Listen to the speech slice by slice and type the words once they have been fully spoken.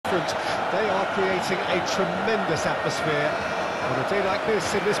They are creating a tremendous atmosphere. On a day like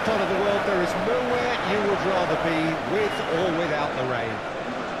this, in this part of the world, there is nowhere you would rather be, with or without the rain.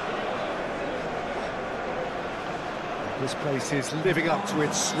 This place is living up to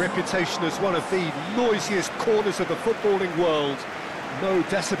its reputation as one of the noisiest corners of the footballing world. No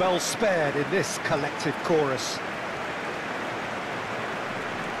decibels spared in this collective chorus.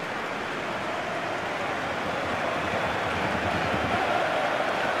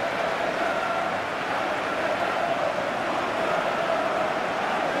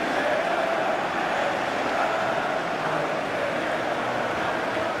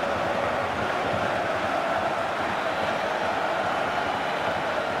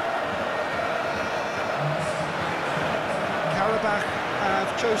 Qarabag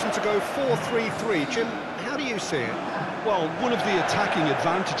have chosen to go 4-3-3. Jim, how do you see it? Well, one of the attacking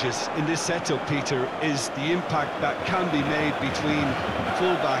advantages in this setup, Peter, is the impact that can be made between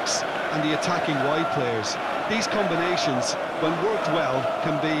full-backs and the attacking wide players. These combinations, when worked well,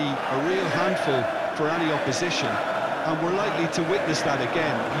 can be a real handful for any opposition, and we're likely to witness that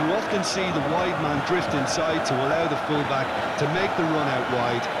again. You often see the wide man drift inside to allow the full-back to make the run out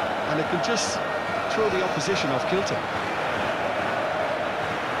wide, and it can just throw the opposition off kilter.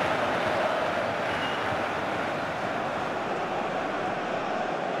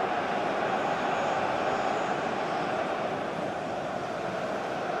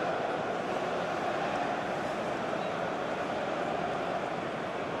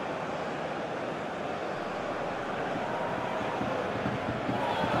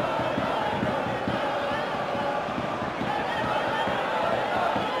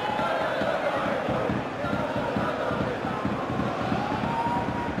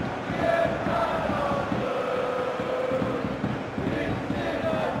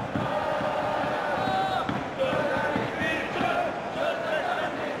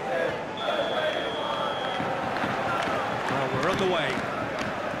 Away.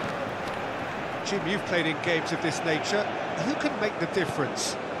 Jim, you've played in games of this nature. Who can make the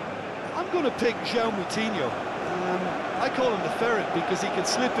difference? I'm going to pick Moutinho. I call him the ferret because he can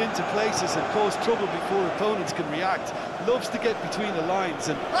slip into places and cause trouble before opponents can react. Loves to get between the lines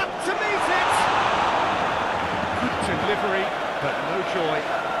and up to meet it! Good delivery, but no joy.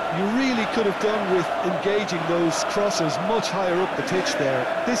 You really could have done with engaging those crosses much higher up the pitch there.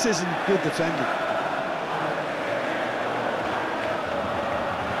 This isn't good defending.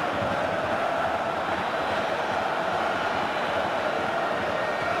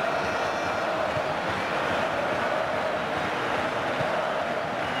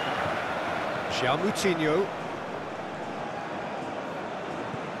 Moutinho.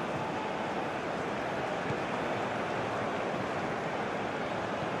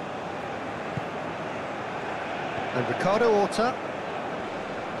 And Ricardo Horta.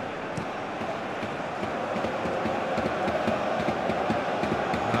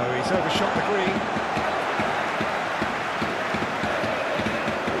 No, he's overshot the green.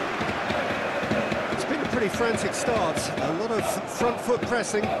 It's been a pretty frantic start. A lot of front foot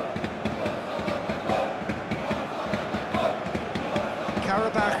pressing.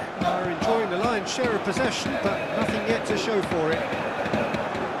 Qarabag are enjoying the lion's share of possession, but nothing yet to show for it.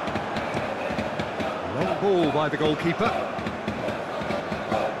 Long ball by the goalkeeper.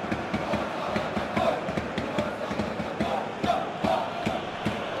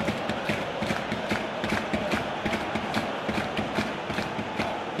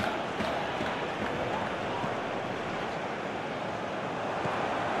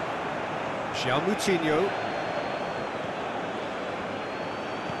 Moutinho.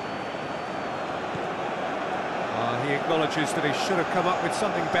 He acknowledges that he should have come up with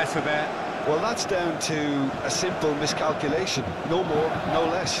something better there. Well, that's down to a simple miscalculation. No more, no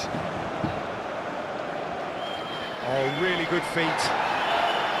less. Oh, really good feet.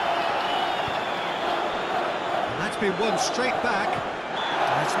 And that's been won straight back.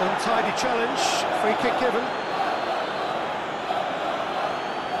 That's an untidy challenge. Free kick given.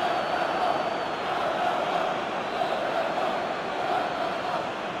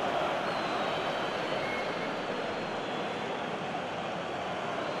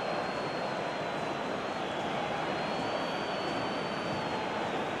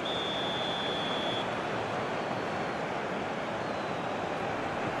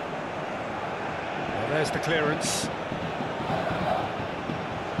 There's the clearance.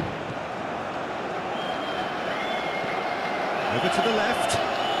 Over to the left.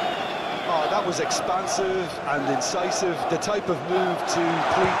 Oh, that was expansive and incisive, the type of move to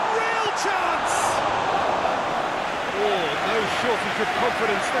plead. Real chance! Oh, no shortage of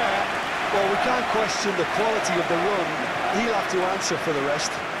confidence there. Well, we can't question the quality of the run. He'll have to answer for the rest.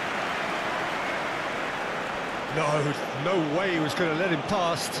 No way he was going to let him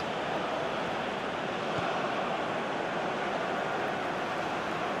past.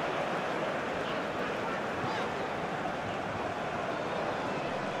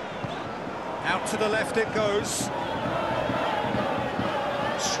 Out to the left it goes.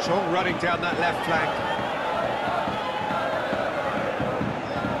 Strong running down that left flank.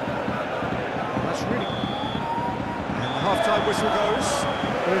 Oh, that's really... And the half-time whistle goes.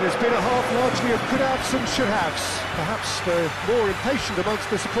 Well, it has been a half largely of could-haves and should-haves. Perhaps the more impatient amongst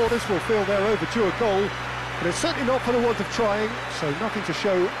the supporters will feel they're overdue a goal, but it's certainly not for the want of trying, so nothing to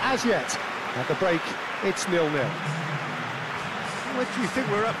show as yet. At the break, it's 0-0. What do you think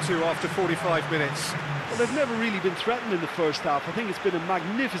we're up to after 45 minutes? Well, they've never really been threatened in the first half. I think it's been a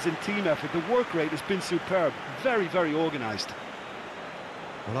magnificent team effort. The work rate has been superb. Very, very organised.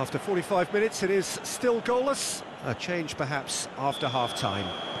 Well, after 45 minutes, it is still goalless. A change, perhaps, after half-time.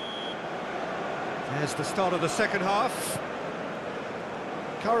 There's the start of the second half.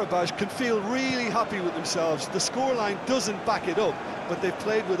 Qarabag can feel really happy with themselves. The scoreline doesn't back it up, but they've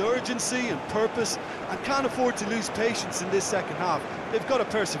played with urgency and purpose and can't afford to lose patience in this second half. They've got to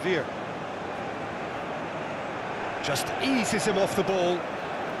persevere. Just eases him off the ball.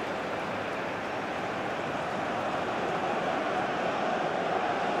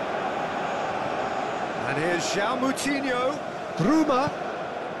 And here's João Moutinho. Bruma.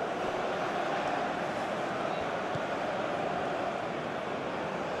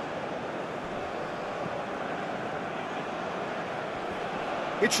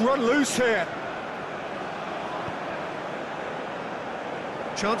 It's run loose here.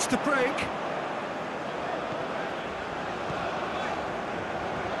 Chance to break.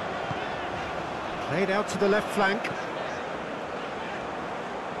 Played out to the left flank.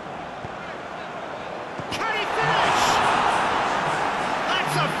 Can he finish?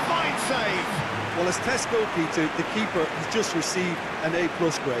 That's a fine save. Well, as test goalkeeper, the keeper has just received an A+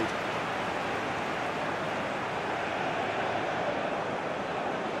 grade.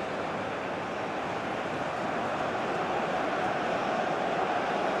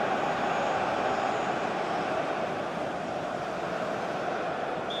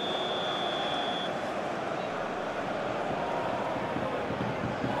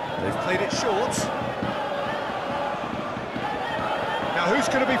 They've played it short. Now who's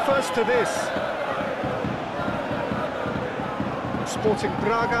going to be first to this? SpoWting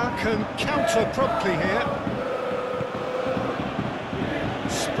Barga can counter promptly here.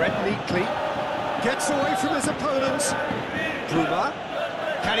 Spread neatly. Gets away from his opponent. Bruma.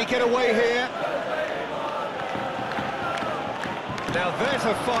 Can he get away here? Now there's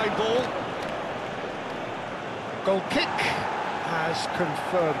a fine ball. Goal kick. As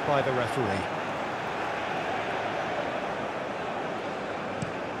confirmed by the referee.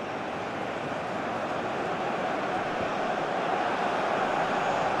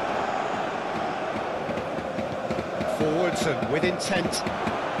 Forwards and with intent.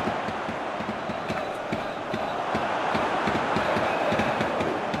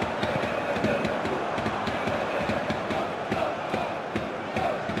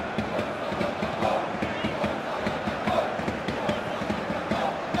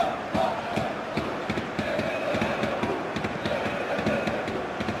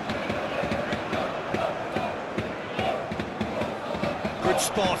 Good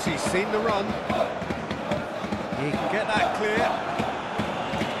spot, he's seen the run. He can get that clear.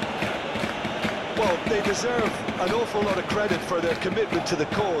 Well, they deserve an awful lot of credit for their commitment to the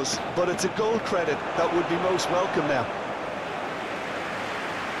cause, but it's a goal credit that would be most welcome now.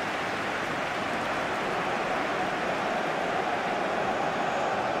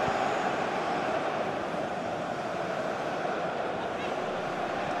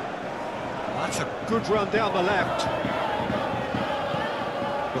 That's a good run down the left.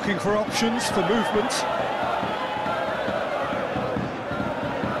 Looking for options for movement.